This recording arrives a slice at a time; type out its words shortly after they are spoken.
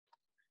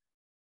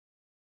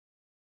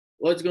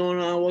What's going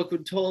on?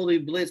 Welcome to Totally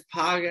Blitz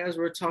Podcast.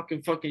 We're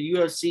talking fucking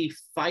UFC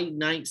Fight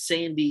Night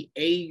San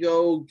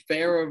Diego,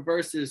 Vera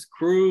versus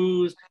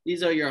Cruz.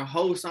 These are your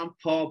hosts. I'm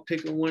Paul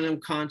Pickle Winham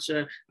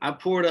Concha. I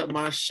poured up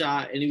my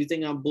shot, and if you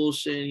think I'm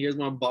bullshitting, here's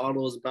my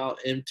bottle. It's about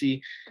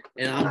empty,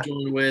 and I'm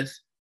joined with.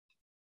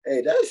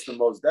 Hey, that's the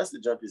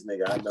junkiest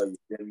nigga I know, you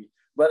feel me?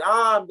 But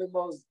I'm the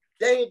most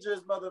dangerous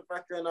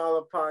motherfucker in all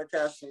of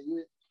podcasting.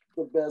 You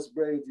the best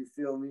braids, you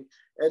feel me?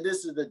 And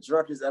this is the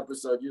drunkest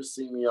episode you'll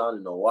see me on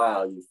in a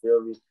while, you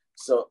feel me?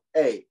 So,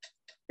 hey,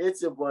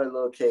 it's your boy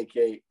Lil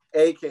KK,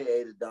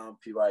 a.k.a. the Dom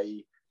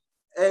PYE,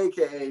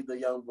 a.k.a. the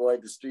young boy,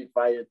 the street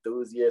fight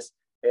enthusiast,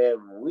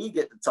 and we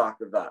get to talk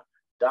about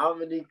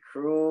Dominick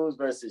Cruz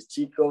versus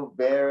Chico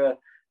Vera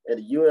at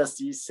the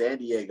UFC San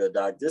Diego,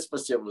 dog. This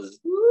shit was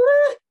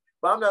lit.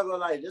 But I'm not gonna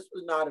lie, this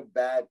was not a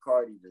bad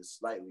card even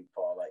slightly,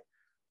 Paul. Like,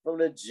 from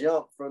the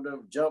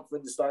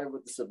starting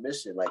with the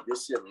submission, like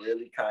this shit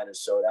really kind of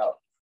showed out.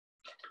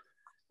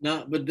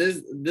 No, but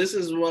this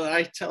is what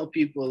I tell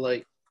people,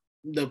 like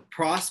the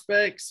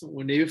prospects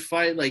when they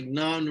fight like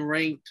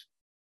non-ranked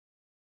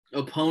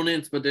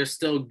opponents, but they're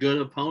still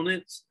good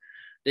opponents,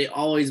 they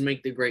always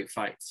make the great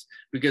fights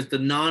because the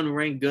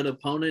non-ranked good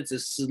opponents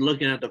is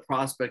looking at the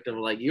prospect of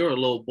like, you're a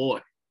little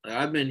boy. Like,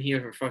 I've been here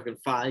for fucking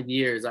 5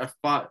 years. I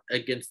fought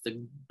against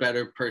the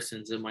better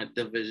persons in my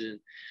division.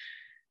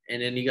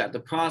 And then you got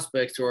the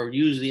prospects who are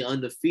usually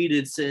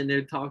undefeated sitting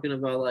there talking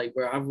about like,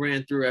 bro, I've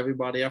ran through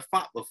everybody I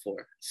fought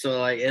before. So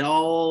like it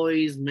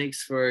always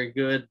makes for a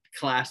good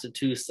clash of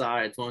two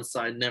sides. One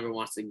side never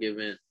wants to give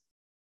in.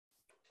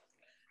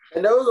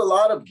 And there was a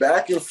lot of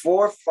back and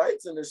forth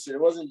fights in this shit.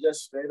 It wasn't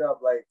just straight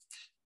up like,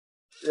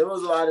 there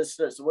was a lot of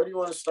shit. So what do you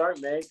want to start,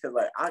 man? Because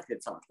like I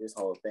could talk this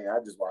whole thing. I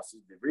just watched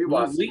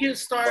this. We can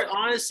start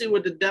honestly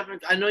with the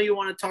Devin. I know you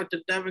want to talk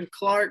to Devin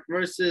Clark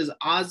versus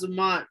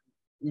Azamat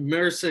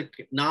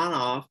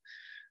Murzakanov,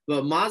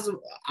 but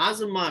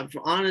Azamat,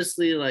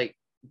 honestly, like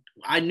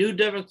I knew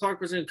Devin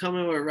Clark was going to come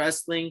in with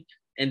wrestling,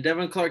 and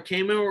Devin Clark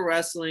came in with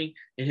wrestling,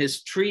 and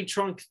his tree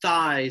trunk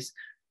thighs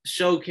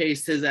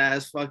showcased his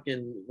ass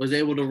fucking was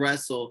able to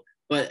wrestle.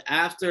 But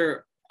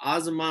after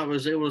Azamat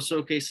was able to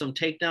showcase some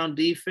takedown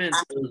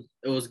defense,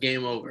 it was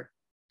game over.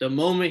 The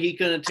moment he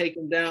couldn't take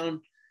him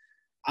down,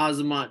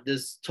 Azamat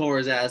just tore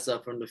his ass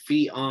up from the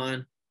feet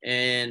on,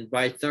 and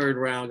by third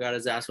round got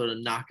his ass with a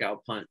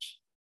knockout punch.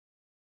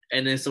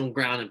 And then some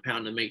ground and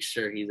pound to make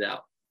sure he's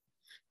out.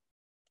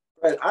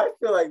 But I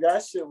feel like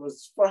that shit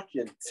was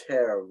fucking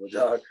terrible,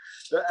 dog.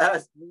 The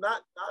ass,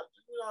 not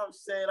you know what I'm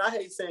saying? I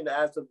hate saying the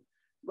ass,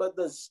 but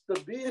the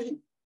beat he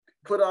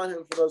put on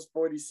him for those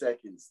 40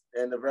 seconds,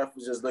 and the ref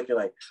was just looking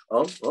like,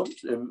 am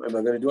I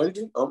gonna do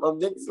anything?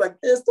 It's like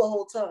this the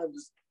whole time,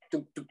 just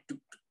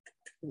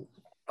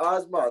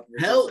Azamat.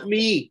 Help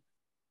me.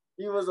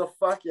 He was a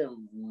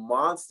fucking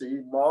monster. He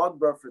mauled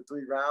bro for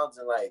 3 rounds,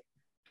 and like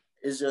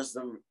it's just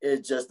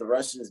the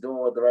Russians doing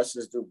what the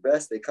Russians do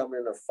best. They come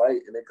in to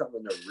fight, and they come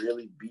in to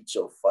really beat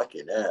your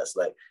fucking ass.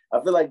 Like I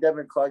feel like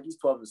Devin Clark, he's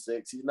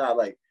 12-6. He's not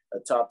like a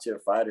top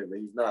tier fighter, but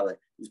he's not like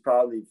he's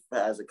probably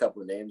has a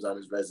couple of names on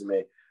his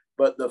resume.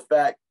 But the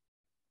fact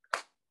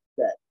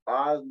that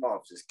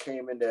Azamat just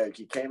came in there,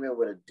 he came in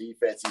with a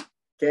defense.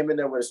 He came in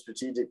there with a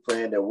strategic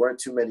plan. There weren't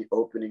too many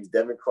openings.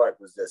 Devin Clark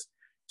was just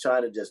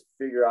trying to just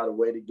figure out a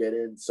way to get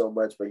in so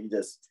much, but he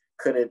just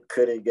couldn't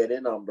get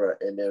in on bro.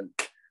 And then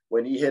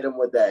when he hit him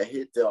with that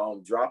hit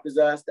to drop his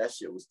ass, that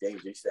shit was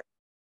dangerous.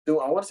 Dude,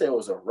 I want to say it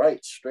was a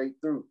right straight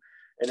through,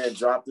 and then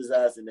dropped his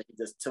ass, and then he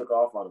just took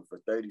off on him for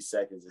 30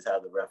 seconds. Just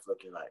had the ref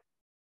looking like,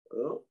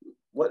 oh,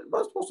 what am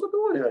I supposed to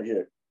do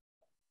here?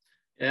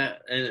 Yeah,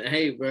 and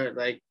hey, bro,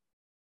 like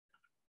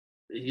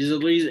he's at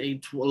least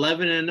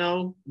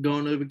 11-0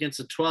 going up against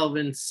a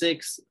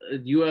 12-6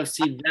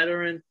 UFC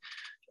veteran.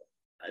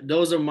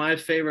 Those are my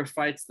favorite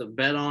fights to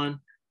bet on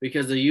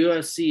because the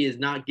UFC is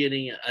not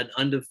getting an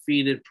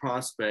undefeated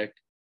prospect,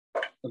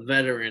 a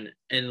veteran,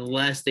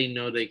 unless they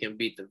know they can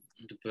beat the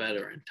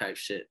veteran type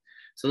shit.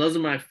 So those are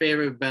my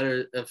favorite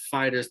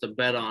fighters to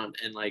bet on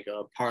and like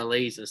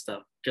parlays and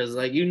stuff because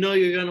like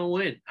you're gonna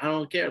win. I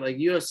don't care. Like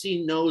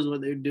UFC knows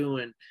what they're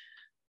doing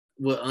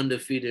with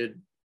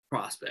undefeated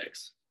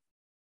prospects.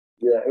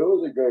 Yeah, it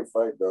was a great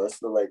fight though.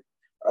 So like,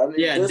 I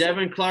mean,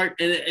 Devin Clark,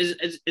 and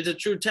it's a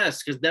true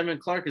test because Devin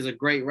Clark is a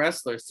great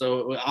wrestler.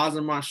 So with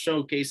Azamat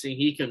showcasing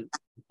he can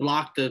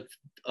block the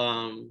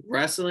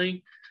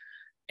wrestling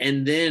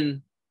and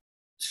then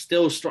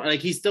still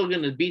like he's still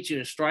going to beat you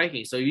in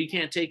striking. So you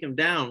can't take him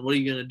down. What are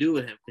you going to do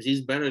with him? Because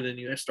he's better than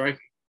you at striking.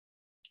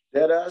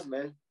 Dead ass,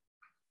 man.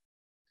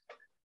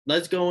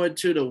 Let's go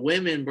into the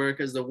women, bro,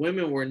 because the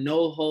women were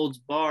no holds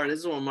barred. This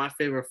is one of my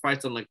favorite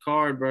fights on the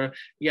card, bro.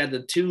 You got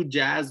the two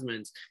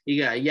Jasmines.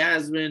 You got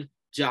Yasmin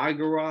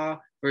Jagara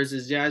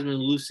versus Jasmine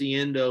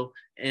Luciendo,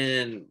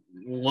 and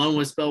one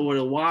was spelled with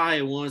a Y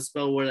and one was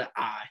spelled with an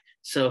I.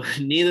 So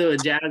neither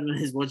of Jasmine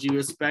is what you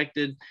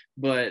expected,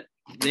 but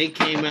they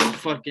came out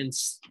fucking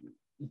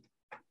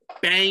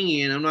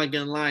banging. I'm not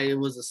gonna lie, it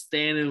was a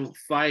standing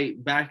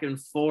fight back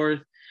and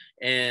forth,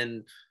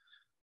 and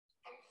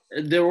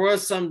there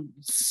was some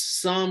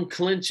some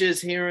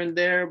clinches here and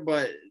there,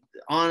 but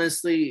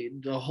honestly,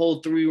 the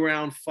whole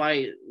 3-round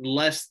fight,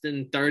 less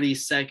than 30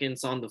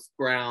 seconds on the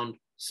ground.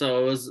 So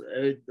it was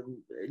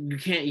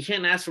you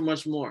can't ask for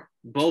much more.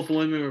 Both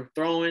women were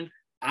throwing.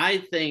 I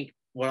think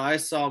what I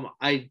saw,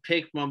 I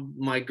picked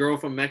my girl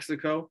from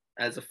Mexico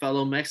as a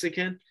fellow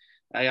Mexican.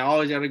 I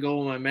always got to go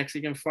with my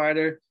Mexican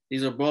fighter.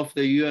 These are both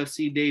their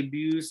UFC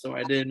debuts, so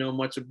I didn't know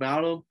much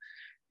about them.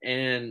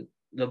 And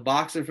the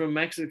boxer from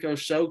Mexico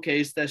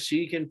showcased that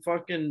she can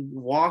fucking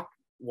walk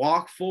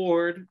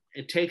forward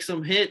and take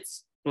some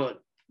hits,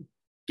 but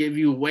give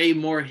you way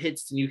more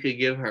hits than you could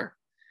give her.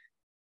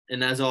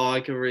 And that's all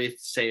I can really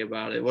say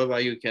about it. What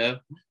about you, Kev?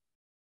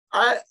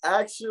 I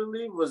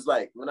actually was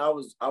like, when I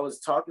was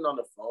talking on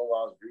the phone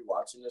while I was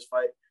rewatching this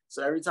fight.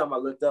 So every time I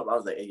looked up, I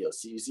was like, "Hey, yo,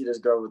 you see this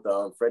girl with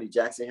the Freddie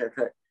Jackson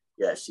haircut?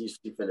 Yeah, she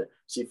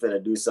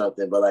finna do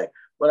something." But like,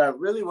 what I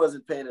really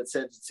wasn't paying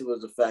attention to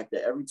was the fact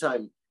that every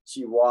time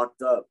she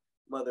walked up,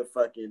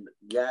 motherfucking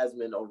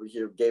Yasmin over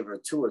here gave her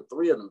 2 or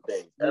 3 of them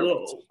things. A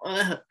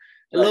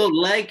little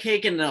leg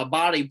kick and a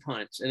body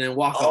punch, and then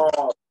walk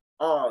off.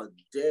 All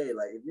day.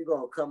 Like, if you're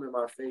gonna come in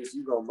my face,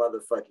 you're gonna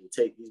motherfucking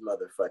take these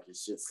motherfucking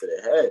shits to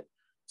the head.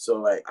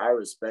 So like, I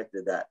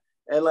respected that.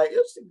 And like, it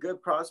was a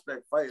good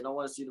prospect fight, and I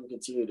want to see them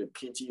continue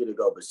to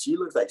go. But she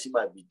looks like she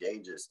might be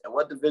dangerous. And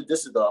what division?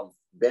 This is the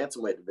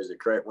bantamweight division,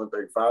 correct?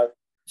 135.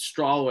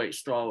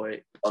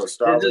 Strawweight. Oh,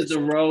 strawweight. This is the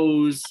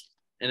Rose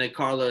and then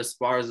Carla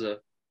Esparza.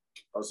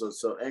 Oh,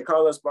 so and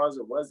Carla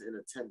Esparza was in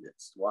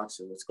attendance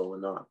watching what's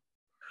going on.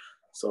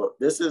 So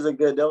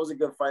that was a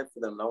good fight for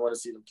them. And I want to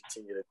see them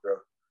continue to grow.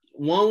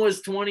 One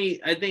was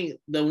 20. I think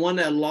the one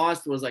that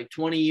lost was like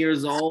 20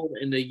 years old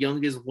and the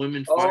youngest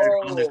women fighter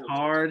on the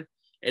card.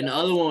 And the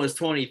other one was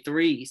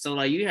 23. So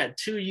like, you had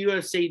 2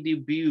 UFC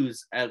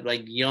debuts at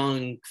like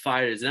young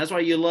fighters. And that's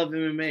why you love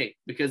MMA,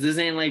 because this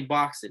ain't like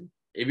boxing.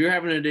 If you're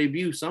having a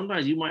debut,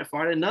 sometimes you might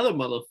fight another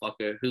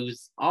motherfucker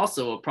who's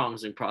also a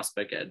promising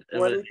prospect at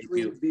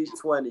 23 beat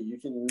 20.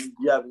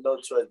 You have no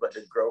choice but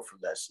to grow from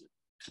that shit.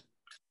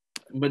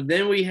 But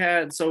then we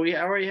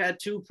already had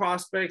 2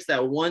 prospects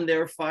that won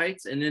their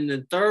fights, and then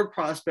the third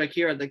prospect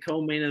here at the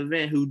co-main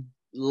event who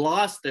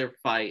lost their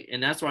fight,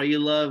 and that's why you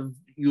love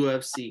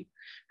UFC,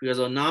 because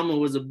Onama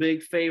was a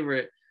big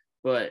favorite,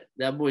 but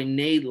that boy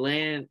Nate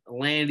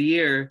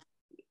Landier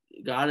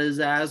got his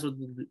ass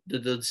with the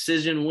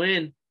decision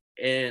win.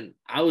 And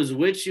I was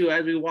with you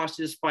as we watched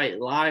this fight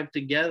live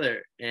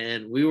together,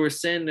 and we were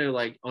sitting there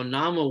like,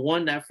 Onama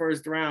won that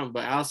first round,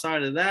 but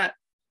outside of that,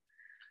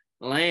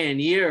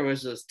 Lanier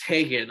was just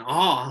taking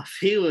off.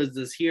 He was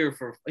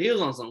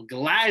on some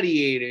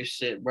gladiator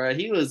shit, bro.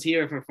 He was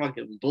here for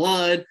fucking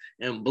blood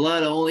and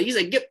blood only. He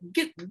said, get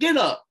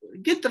up,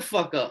 get the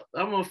fuck up.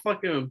 I'm gonna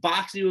fucking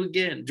box you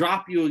again,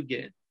 drop you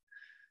again.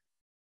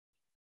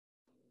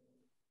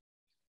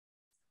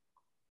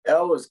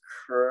 That was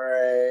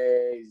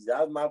crazy.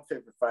 That was my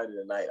favorite fight of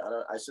the night.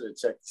 I should have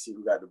checked to see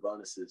who got the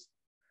bonuses,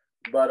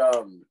 but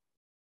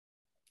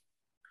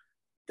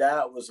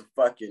that was a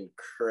fucking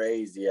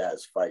crazy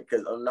ass fight,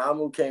 because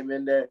Onamu came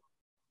in there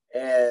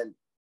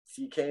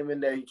he came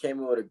in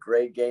with a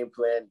great game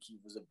plan. He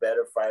was a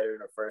better fighter in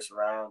the first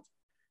round,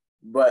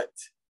 but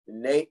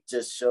Nate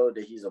just showed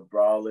that he's a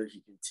brawler.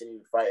 He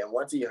continued to fight, and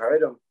once he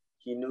hurt him,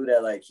 he knew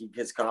that like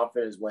his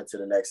confidence went to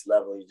the next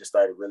level. He just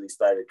started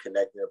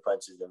connecting the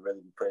punches and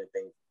really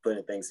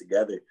putting things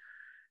together.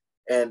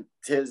 And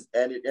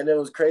it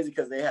was crazy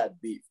because they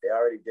had beef. They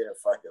already didn't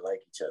fucking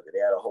like each other. They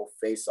had a whole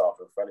face off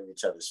in front of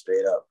each other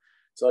straight up.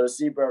 So to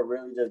see bro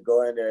really just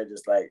go in there and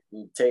just like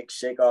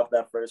shake off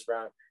that first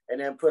round and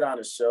then put on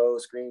a show,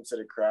 scream to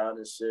the crowd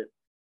and shit.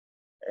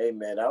 Hey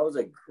man, that was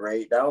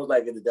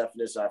like in the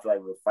definition, I feel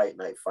like, of a fight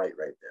night fight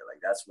right there. Like,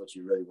 that's what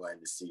you really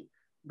wanted to see.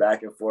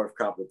 Back and forth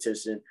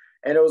competition.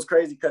 And it was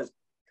crazy because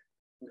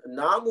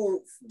Namu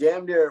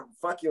damn near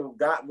fucking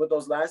got with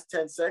those last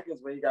 10 seconds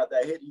when he got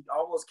that hit. He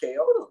almost KO'd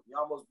him. He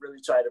almost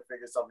really tried to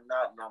figure something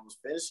out and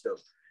almost finished him.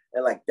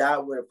 And like,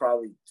 that would have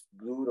probably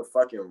blew the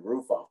fucking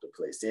roof off the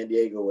place. San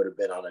Diego would have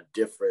been on a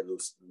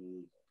different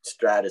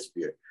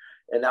stratosphere.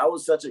 And that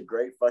was such a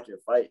great fucking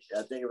fight.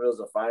 I think if it was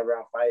a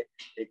 5-round fight,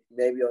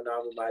 maybe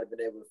Onamu might have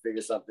been able to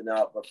figure something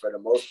out. But for the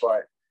most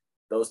part,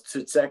 those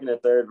 2 second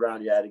and third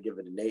round, you had to give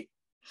it to Nate.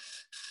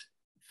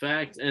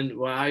 Facts. And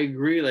well, I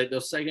agree. Like,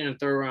 those second and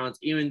third rounds,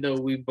 even though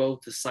we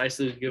both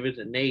decisively give it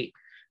to Nate,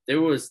 there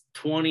was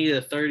 20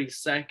 to 30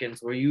 seconds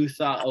where you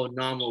thought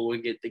Onama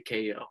would get the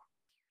KO.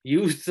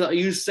 You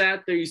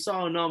sat there, you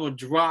saw Onama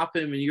drop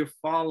him, and you're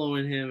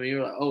following him, and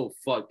you're like, oh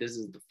fuck, this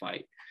is the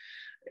fight.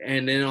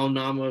 And then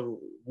Onama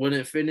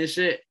wouldn't finish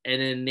it,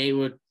 and then Nate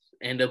would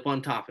end up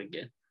on top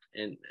again.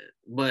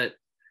 But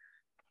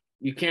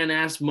you can't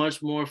ask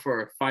much more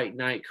for a fight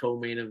night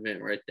co-main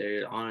event right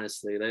there,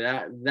 honestly.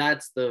 Like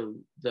that's the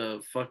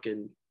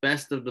fucking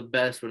best of the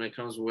best when it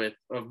comes with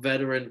a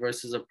veteran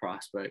versus a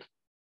prospect.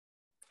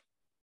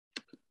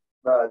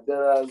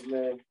 Deadass,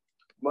 man.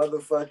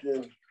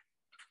 Motherfucking,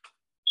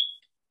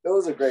 it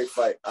was a great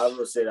fight. I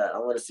will say that. I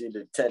want to see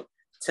the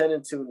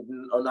 10-2.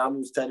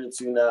 Onamu's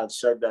 10-2 now.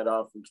 Shrug that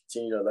off and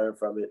continue to learn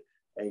from it.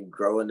 and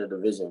grow in the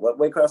division. What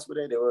weight class were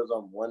they? They was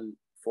on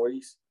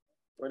 140s.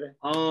 Were they?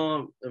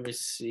 Let me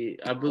see.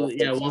 I believe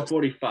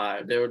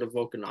 145. They were the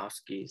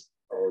Volkanovskis.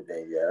 Oh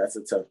dang, yeah, that's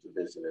a tough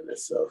division in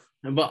itself.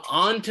 But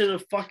on to the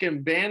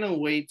fucking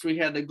bantamweights. We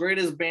had the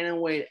greatest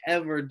bantamweight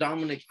ever,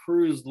 Dominic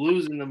Cruz,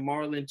 losing to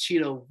Marlon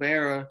Chito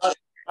Vera.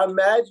 I'm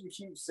mad you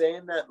keep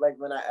saying that. Like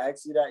when I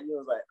asked you that, you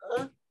was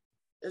like,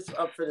 it's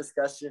up for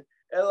discussion.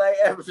 And like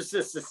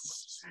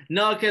emphasis.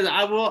 No, because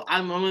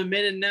I'm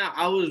admitting now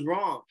I was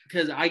wrong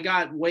because I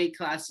got weight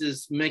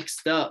classes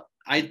mixed up.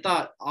 I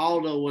thought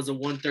Aldo was a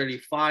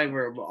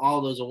 135er, but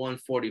Aldo's a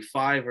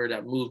 145er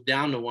that moved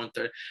down to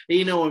 130.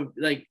 You know,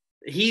 like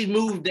he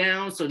moved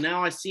down, so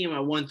now I see him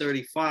at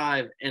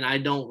 135, and I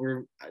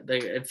don't.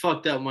 It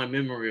fucked up my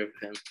memory of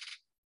him.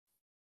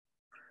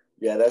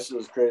 Yeah, that shit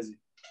was crazy.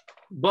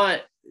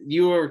 But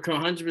you were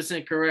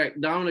 100%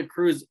 correct. Dominic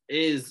Cruz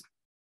is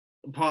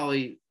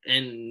probably,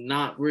 and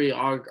not really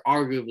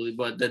arguably,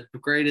 but the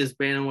greatest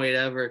bantamweight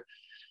ever.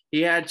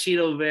 He had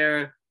Chito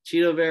Vera.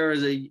 Chito Vera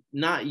is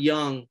not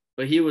young,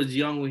 but he was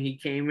young when he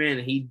came in.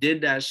 He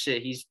did that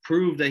shit. He's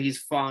proved that he's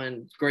fought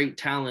great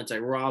talents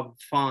like Rob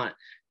Font,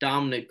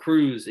 Dominic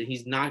Cruz, and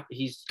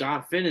he's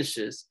got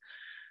finishes.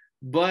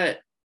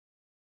 But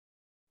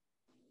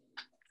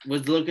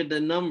let's look at the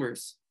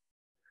numbers.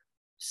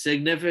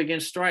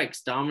 Significant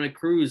strikes. Dominic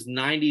Cruz,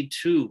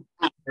 92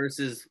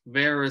 versus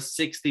Vera,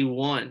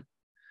 61.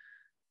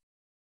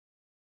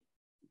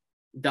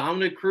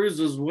 Dominic Cruz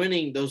was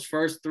winning those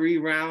first 3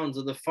 rounds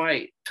of the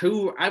fight.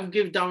 I'd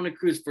give Dominic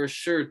Cruz for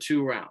sure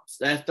 2 rounds.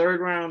 That third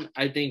round,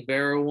 I think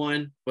Vera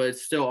won, but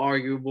it's still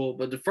arguable.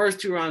 But the first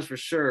 2 rounds for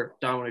sure,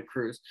 Dominic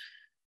Cruz.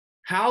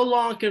 How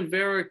long can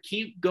Vera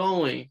keep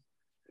going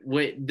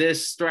with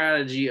this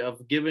strategy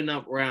of giving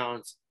up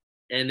rounds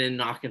and then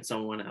knocking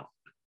someone out?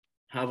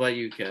 How about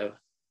you, Kev?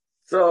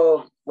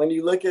 So when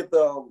you look at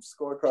the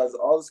scorecards,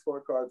 all the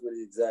scorecards were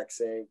the exact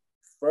same.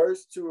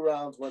 First 2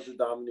 rounds went to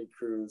Dominic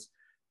Cruz.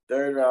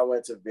 Third round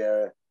went to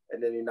Vera,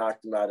 and then he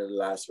knocked him out in the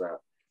last round.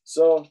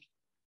 So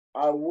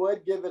I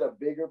would give it a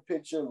bigger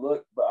picture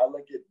look, but I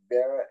look at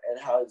Vera and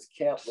how his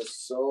camp was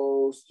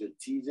so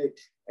strategic,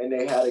 and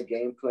they had a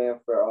game plan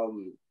for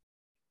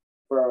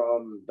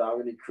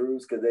Dominic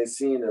Cruz because they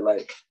seen it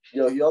like,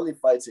 he only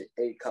fights in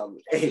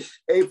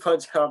 8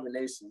 punch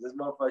combinations. This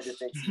motherfucker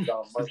thinks he's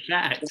on monkey.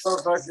 This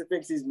motherfucker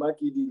thinks he's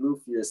Monkey D.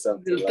 Luffy or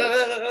something.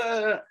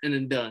 And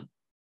then done.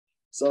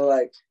 So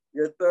like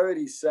you're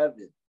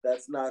 37.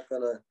 It's not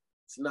gonna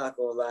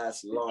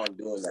last long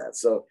doing that.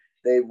 So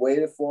they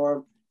waited for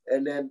him,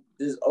 and then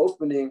the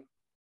opening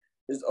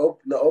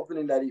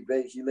that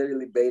he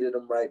literally baited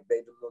him right,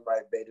 made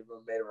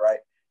it right,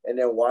 and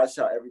then watch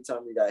how every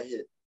time he got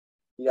hit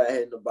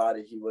in the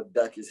body, he would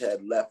duck his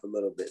head left a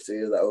little bit. So he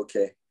was like,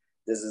 okay,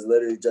 this is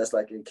literally just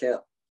like in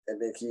camp. And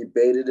then he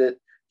baited it.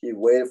 He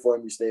waited for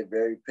him. He stayed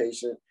very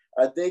patient.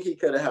 I think he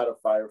could have had a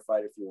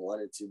firefight if he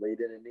wanted to, but he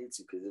didn't need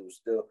to because it was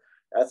still,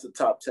 that's a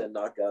top 10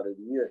 knockout of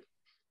the year.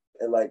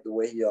 And like the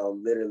way he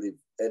literally,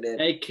 and then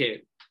hey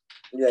kid,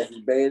 yeah,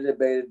 he baited him,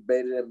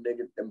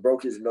 nigga, and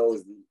broke his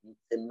nose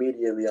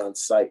immediately on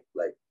sight.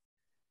 Like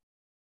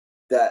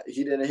that,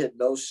 he didn't hit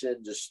no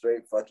shin, just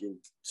straight fucking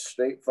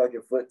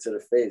foot to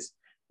the face.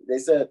 They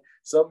said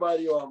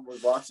somebody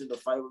was watching the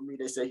fight with me.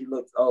 They said he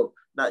looked. Oh,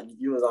 not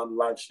you was on the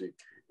live stream.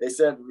 They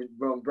said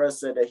Brett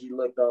said that he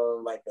looked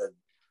like a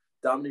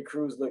Dominic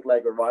Cruz looked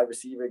like a wide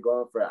receiver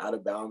going for an out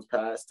of bounds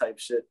pass type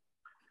shit.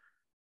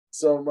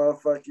 So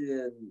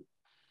motherfucking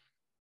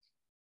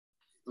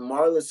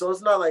Marlon. So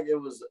it's not like it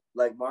was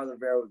like Marlon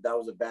Vera. That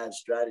was a bad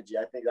strategy.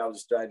 I think that was a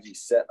strategy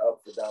set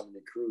up for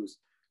Dominic Cruz.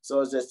 So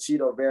it's just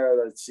Chito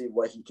Vera to see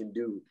what he can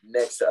do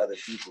next to other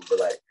people. But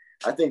like,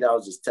 I think that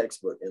was just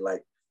textbook. And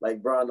like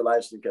bro on the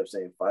live stream kept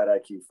saying, fight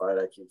IQ, fight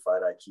IQ,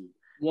 fight IQ.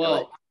 Well,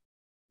 like,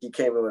 he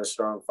came in with a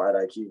strong fight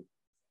IQ.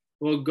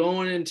 Well,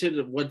 going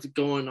into what's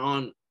going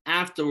on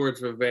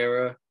afterwards with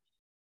Vera,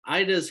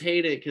 I just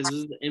hate it because this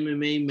is the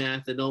MMA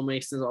math that don't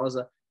make sense.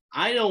 Also,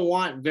 I don't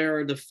want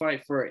Vera to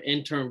fight for an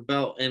interim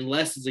belt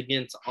unless it's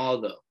against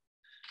Aldo.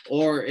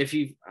 Or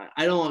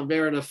I don't want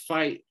Vera to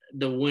fight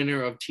the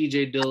winner of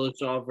TJ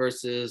Dillashaw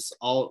versus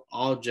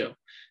Aljo.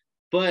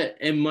 But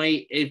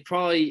it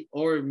probably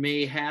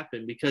may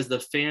happen because the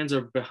fans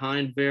are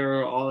behind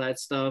Vera, all that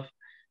stuff,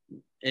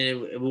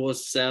 and it will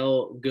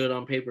sell good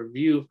on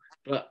pay-per-view.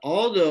 But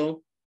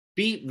Aldo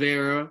beat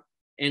Vera,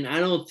 and I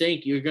don't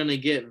think you're going to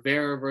get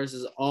Vera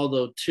versus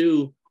Aldo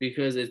 2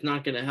 because it's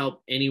not going to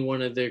help any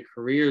one of their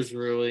careers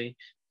really,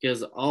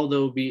 because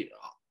Aldo being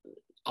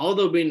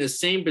the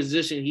same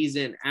position he's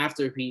in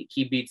after he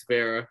beats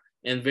Vera,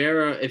 and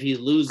Vera, if he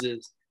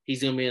loses,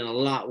 he's going to be in a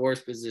lot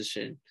worse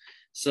position.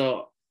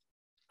 So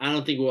I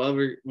don't think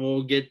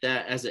we'll get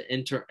that as an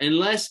interim,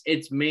 unless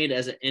it's made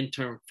as an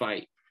interim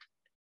fight.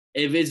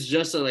 If it's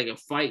just a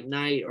fight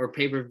night or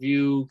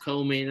pay-per-view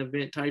co-main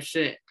event type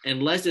shit,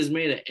 unless it's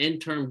made an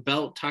interim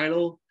belt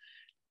title,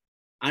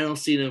 I don't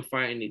see them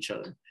fighting each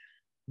other.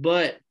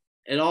 But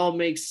it all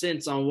makes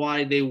sense on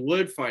why they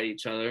would fight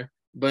each other,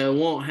 but it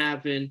won't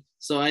happen.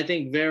 So I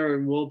think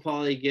Vera will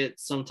probably get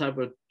some type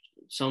of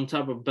some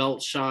type of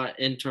belt shot,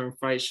 interim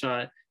fight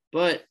shot,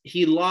 but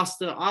he lost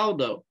to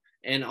Aldo.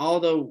 And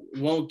Aldo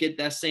won't get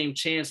that same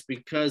chance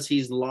because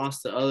he's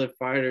lost to other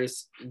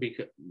fighters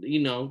because,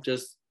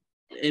 just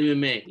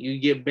MMA. You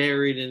get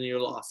buried in your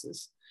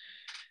losses.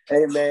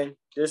 Hey, man,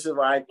 this is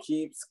why I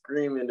keep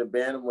screaming the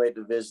bantamweight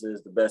division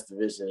is the best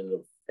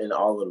division in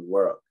all of the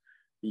world.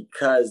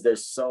 Because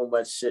there's so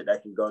much shit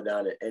that can go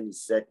down at any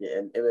second,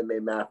 and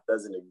MMA math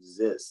doesn't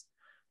exist.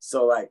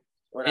 So, like,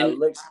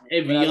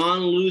 if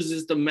Jan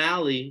loses to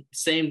Mally,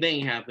 same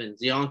thing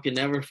happens. Jan can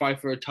never fight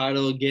for a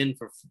title again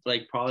for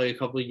like probably a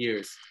couple of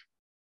years.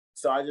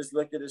 So I just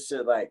look at this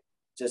shit like,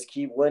 just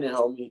keep winning,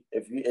 homie.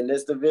 If you in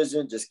this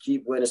division, just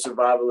keep winning.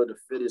 Survival of the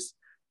fittest.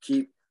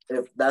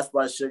 If that's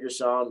why Sugar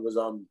Sean was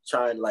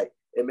trying, like,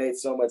 it made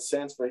so much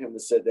sense for him to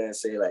sit there and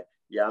say, like,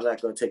 yeah, I'm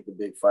not gonna take the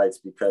big fights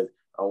because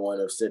I want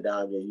to sit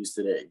down and get used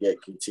to it,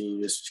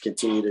 continue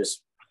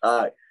this,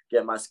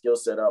 get my skill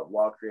set up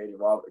while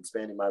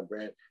expanding my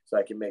brand so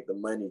I can make the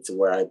money to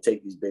where I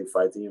take these big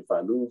fights. Even if I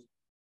lose,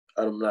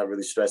 I'm not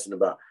really stressing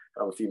about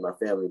I'm going to feed my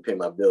family and pay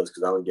my bills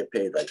because I don't get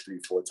paid like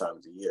 3-4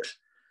 times a year.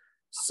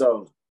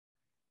 So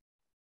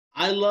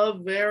I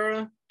love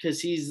Vera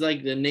because he's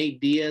like the Nate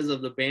Diaz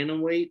of the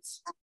bantamweights.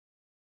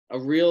 A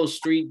real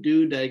street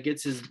dude that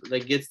gets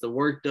the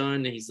work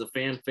done, and he's a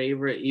fan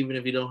favorite even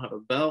if he don't have a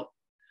belt.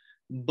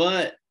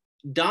 But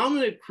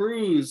Dominic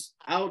Cruz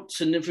out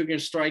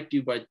significant strike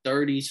you by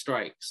 30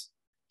 strikes.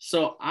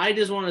 So I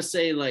just want to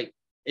say, like,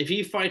 if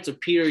he fights a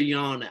Peter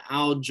Yan,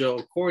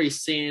 Aljo, Corey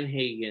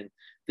Sandhagen,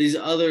 these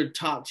other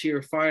top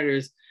tier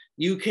fighters,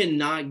 you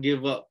cannot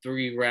give up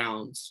 3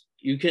 rounds.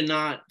 You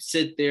cannot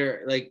sit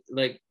there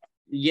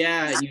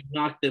yeah, you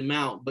knocked them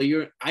out, but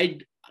I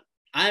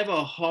have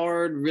a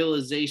hard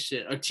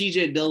realization, or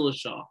TJ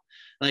Dillashaw.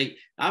 Like,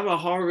 I have a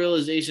hard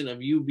realization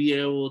of you being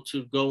able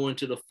to go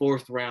into the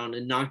 4th round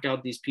and knock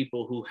out these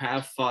people who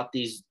have fought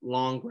these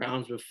long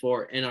rounds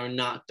before and are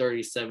not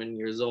 37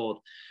 years old.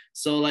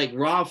 So, like,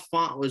 Rob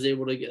Font was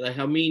able to get, like,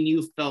 how me and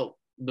you felt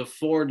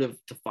before the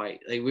fight.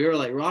 Like, we were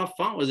like, Rob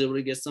Font was able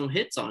to get some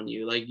hits on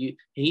you. Like,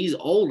 he's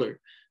older.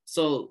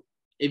 So,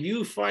 if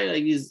you fight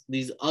like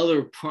these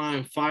other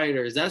prime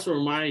fighters, that's where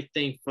my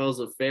thing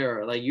falls with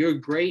Farah. Like, you're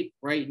great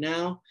right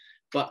now,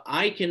 but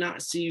I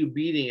cannot see you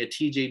beating a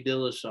TJ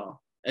Dillashaw,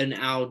 an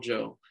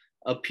Aljo,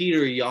 a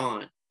Peter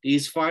Yan.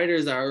 These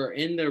fighters are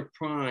in their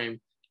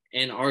prime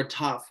and are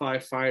top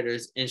 5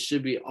 fighters and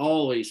should be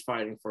always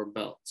fighting for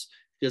belts.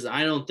 Because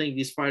I don't think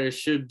these fighters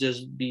should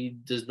just be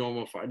just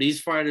normal fighters.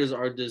 These fighters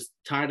are just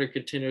tighter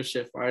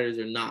contendership fighters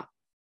or not.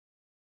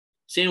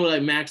 Same with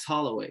like Max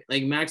Holloway.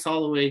 Like, Max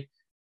Holloway,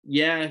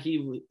 yeah,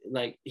 he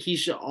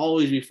should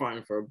always be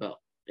fighting for a belt.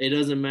 It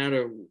doesn't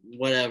matter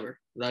whatever.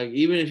 Like,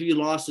 even if he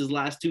lost his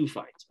last 2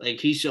 fights, like,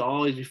 he should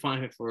always be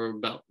fighting for a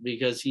belt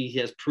because he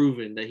has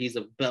proven that he's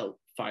a belt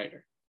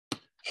fighter.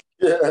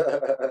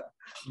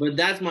 But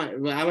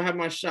I have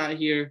my shot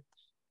here.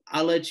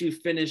 I'll let you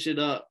finish it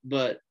up.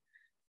 But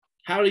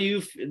did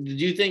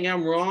you think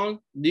I'm wrong?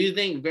 Do you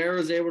think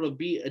Vera's able to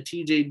beat a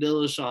TJ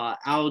Dillashaw,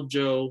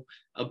 Aljo,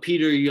 a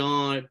Peter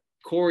Yan,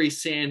 Corey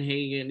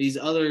Sandhagen, these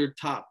other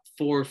top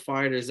 4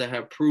 fighters that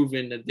have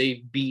proven that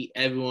they beat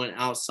everyone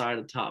outside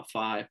of top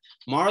 5?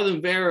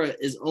 Marlon Vera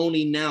is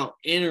only now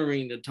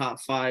entering the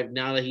top 5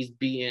 now that he's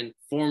beaten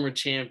former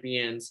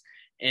champions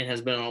and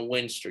has been on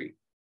win streak.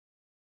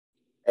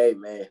 Hey,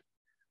 man,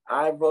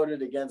 I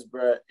voted against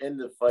Vera in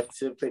the fight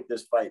to pick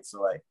this fight.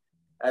 So, like,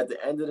 at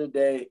the end of the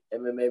day,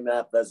 MMA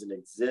math doesn't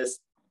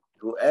exist.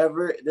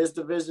 This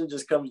division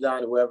just comes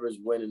down to whoever's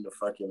winning the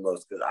fucking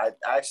most. Because I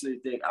actually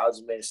think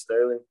Aljamain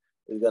Sterling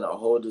is going to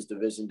hold this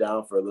division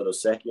down for a little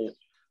second.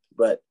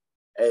 But,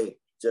 hey,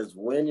 just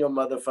win your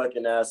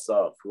motherfucking ass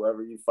off.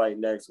 Whoever you fight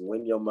next,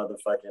 win your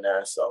motherfucking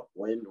ass off.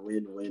 Win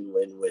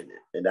it.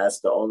 And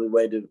that's the only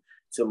way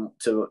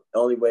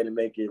to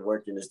make it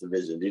work in this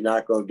division. You're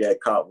not going to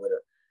get caught with a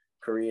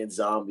Korean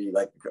zombie,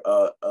 like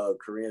a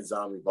Korean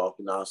zombie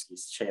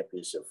Volkanovski's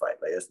championship fight.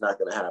 Like, it's not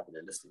going to happen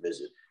in this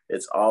division.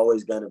 It's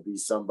always going to be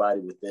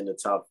somebody within the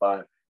top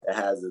 5 that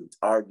has an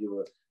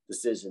arguable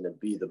decision to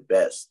be the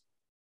best.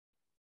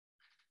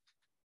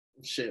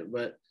 Shit,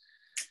 but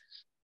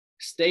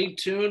stay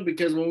tuned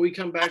because when we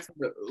come back,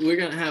 we're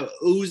going to have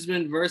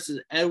Usman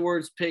versus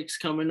Edwards picks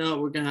coming up.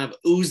 We're going to have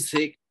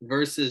Usyk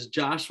versus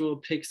Joshua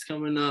picks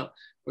coming up.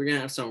 We're going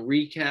to have some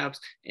recaps,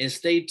 and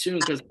stay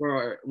tuned because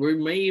we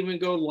may even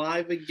go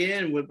live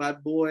again with my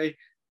boy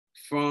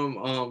from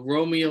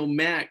Romeo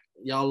Mack.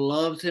 Y'all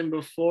loved him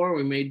before.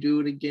 We may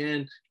do it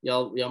again.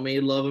 Y'all may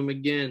love him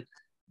again,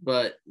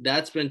 but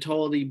that's been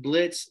Totally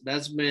Blitz.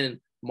 That's been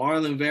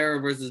Marlon Vera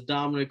versus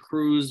Dominic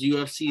Cruz,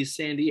 UFC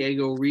San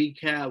Diego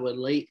recap with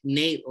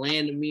Nate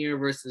Landwehr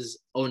versus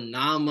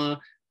Onama,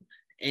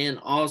 and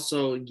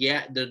also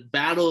the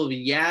Battle of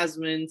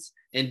Yasmin's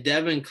and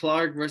Devin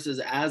Clark versus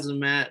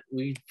Azamat.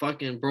 We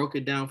fucking broke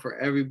it down for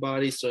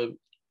everybody. So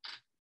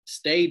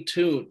stay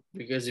tuned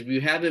because if you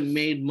haven't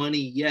made money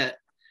yet,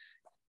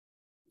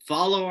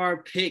 follow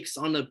our picks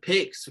on the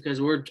picks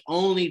because we're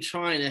only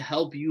trying to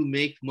help you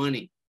make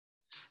money.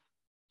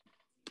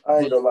 I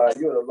ain't gonna lie,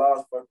 you would have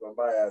lost fuck on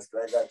my ass,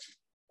 cause I got you.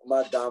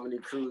 My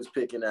Dominic Cruz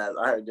picking ass.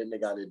 I heard that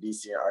nigga on the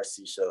DC and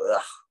RC show.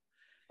 Ugh.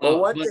 But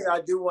one thing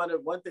I do want to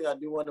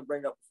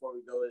bring up before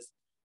we go is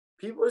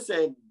people are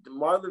saying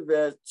Marlon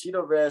Vera,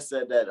 Chito Vera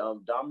said that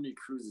Dominic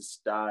Cruz's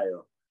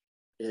style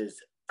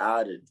is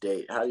out of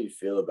date. How do you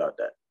feel about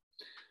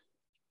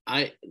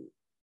that?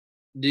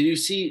 Did you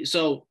see?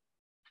 So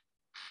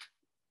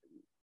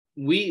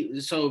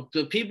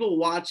the people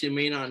watching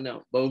may not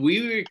know, but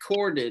we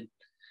recorded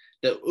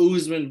the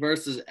Usman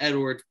versus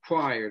Edwards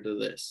prior to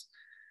this.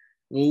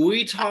 When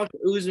we talked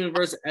Usman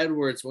versus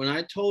Edwards, when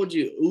I told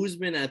you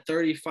Usman at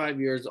 35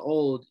 years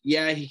old,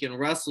 yeah, he can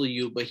wrestle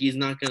you, but he's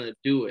not going to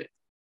do it.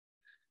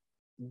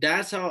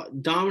 That's how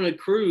Dominic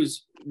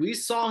Cruz, we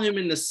saw him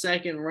in the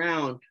second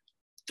round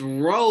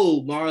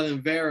throw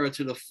Marlon Vera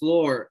to the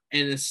floor.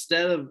 And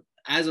instead of,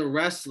 as a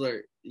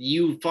wrestler,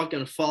 you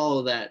fucking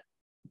follow that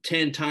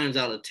 10 times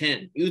out of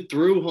 10. You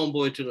threw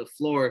homeboy to the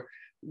floor,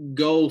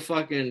 go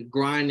fucking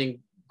grind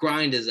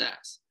his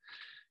ass.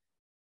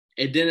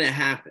 It didn't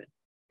happen.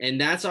 And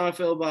that's how I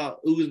feel about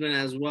Usman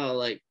as well.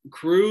 Like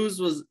Cruz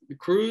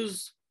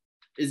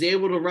is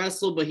able to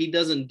wrestle, but he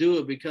doesn't do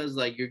it because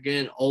like you're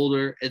getting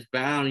older. It's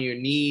bad on your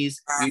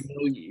knees.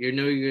 You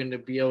know you're going to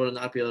be able to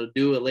not be able to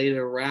do it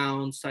later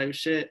rounds type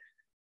shit.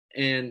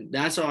 And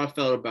that's how I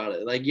felt about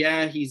it. Like,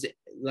 yeah, he's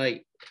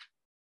like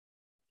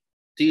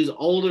these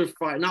older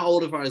not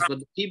older fighters, but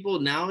the people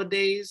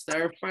nowadays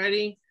that are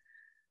fighting,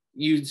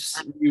 you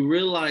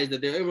realize that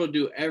they're able to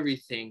do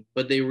everything,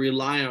 but they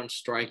rely on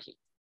striking.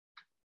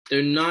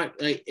 They're not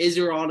like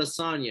Israel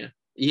Adesanya.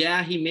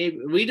 Yeah,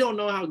 we don't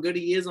know how good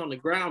he is on the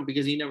ground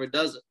because he never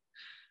does it.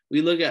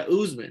 We look at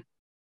Usman.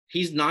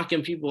 He's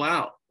knocking people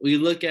out. We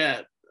look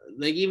at,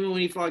 like, even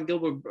when he fought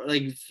Gilbert,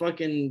 like,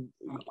 fucking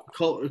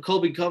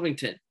Colby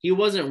Covington. He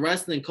wasn't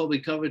wrestling Colby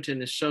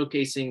Covington and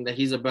showcasing that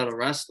he's a better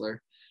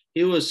wrestler.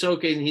 He was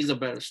showcasing he's a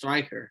better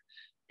striker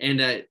and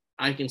that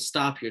I can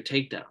stop your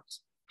takedowns.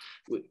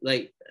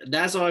 Like,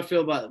 that's how I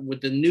feel about with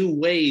the new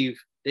wave.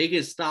 They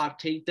can stop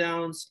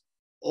takedowns,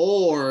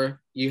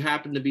 or you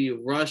happen to be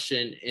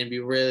Russian and be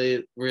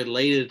really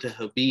related to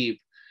Khabib,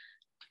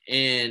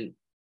 and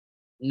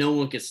no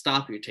one can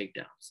stop your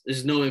takedowns.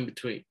 There's no in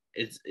between.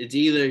 It's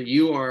either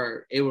you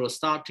are able to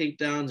stop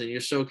takedowns and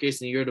you're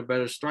showcasing you're the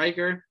better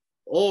striker,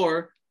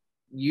 or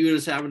you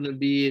just happen to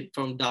be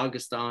from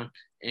Dagestan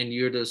and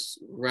you're just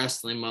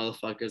wrestling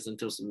motherfuckers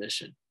until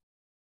submission.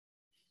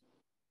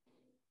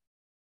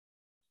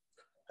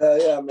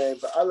 Yeah, man.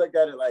 But I look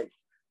at it like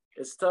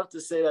it's tough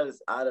to say that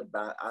it's out of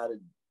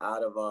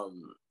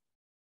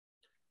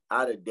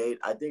date.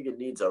 I think it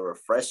needs a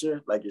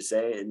refresher, like you're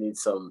saying. It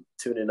needs some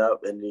tuning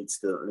up. It needs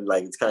to,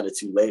 like, it's kind of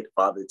too late.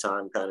 Father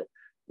Time kind of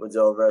was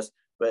over us.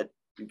 But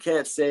you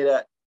can't say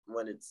that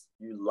when it's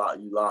you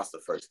lost the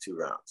first 2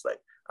 rounds. Like,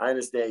 I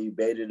understand you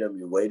baited him,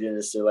 you waited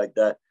and shit like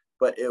that,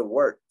 but it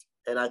worked.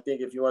 And I think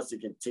if he wants to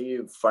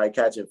continue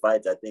catching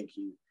fights, I think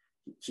he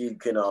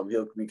can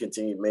he'll be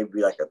continued,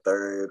 maybe like a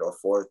third or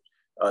fourth,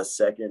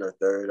 second or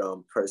third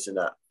person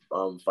that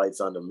fights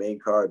on the main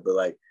card. But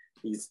like,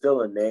 he's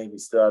still a name, he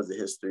still has a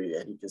history,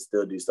 and he can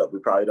still do stuff. We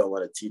probably don't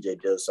want a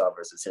TJ Dillashaw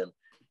versus him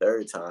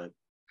 3rd time,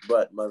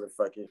 but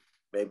motherfucking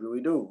maybe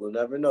we do. We'll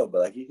never know.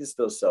 But like, he can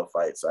still sell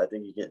fights. So I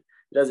think he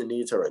doesn't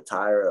need to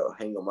retire or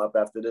hang him up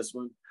after this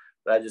one.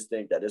 But I just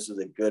think that this was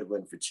a good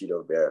win for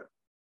Chito Vera.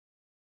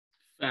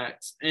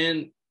 Facts.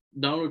 And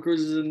Dominic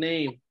Cruz is a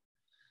name.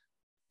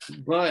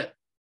 But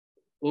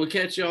we'll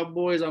catch y'all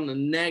boys on the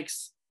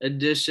next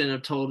edition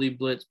of Totally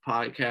Blitz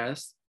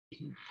Podcast.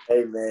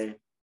 Hey, man.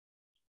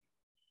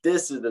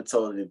 This is the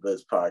Totally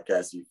Blitz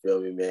Podcast, you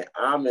feel me, man?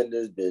 I'm in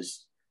this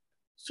bitch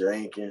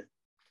drinking.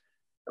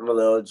 I'm a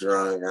little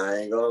drunk. I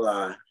ain't gonna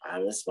lie.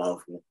 I've been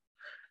smoking.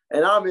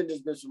 And I'm in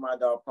this bitch with my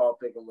dog, Paul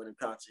Pick'em, winning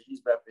concert.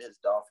 He's repping his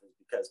Dolphins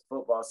because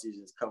football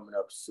season is coming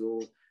up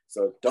soon.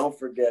 So don't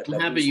forget. I'm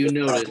happy you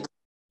noted.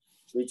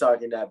 We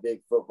talking that big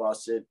football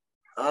shit.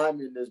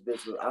 I'm in this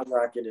bitch. I'm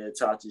rocking an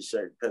Itachi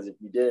shirt because if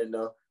you didn't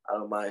know, I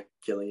don't mind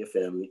killing your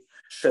family.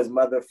 Because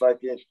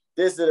motherfucking,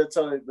 this is the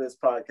Totally Blitz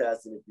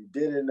Podcast. And if you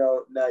didn't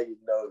know, now you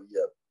know.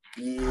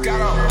 Yeah. Got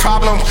a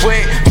problem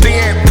with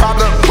being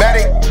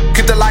problematic.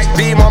 Get the light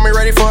beam on me,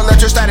 ready for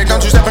electrostatic.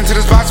 Don't you step into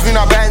this box if you're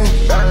not batting.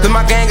 Cause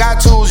my gang got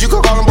tools, you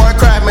can call them boy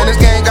crap. Man, this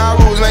gang got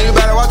rules, man, you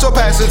better watch your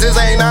passes. This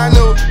ain't not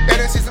new.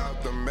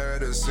 The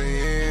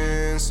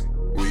medicines,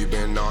 we've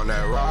been on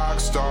that rock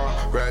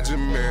star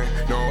regimen,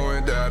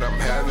 knowing that I'm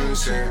heaven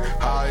sent,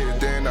 higher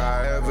than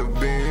I ever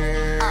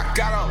been. I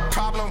got a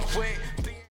problem with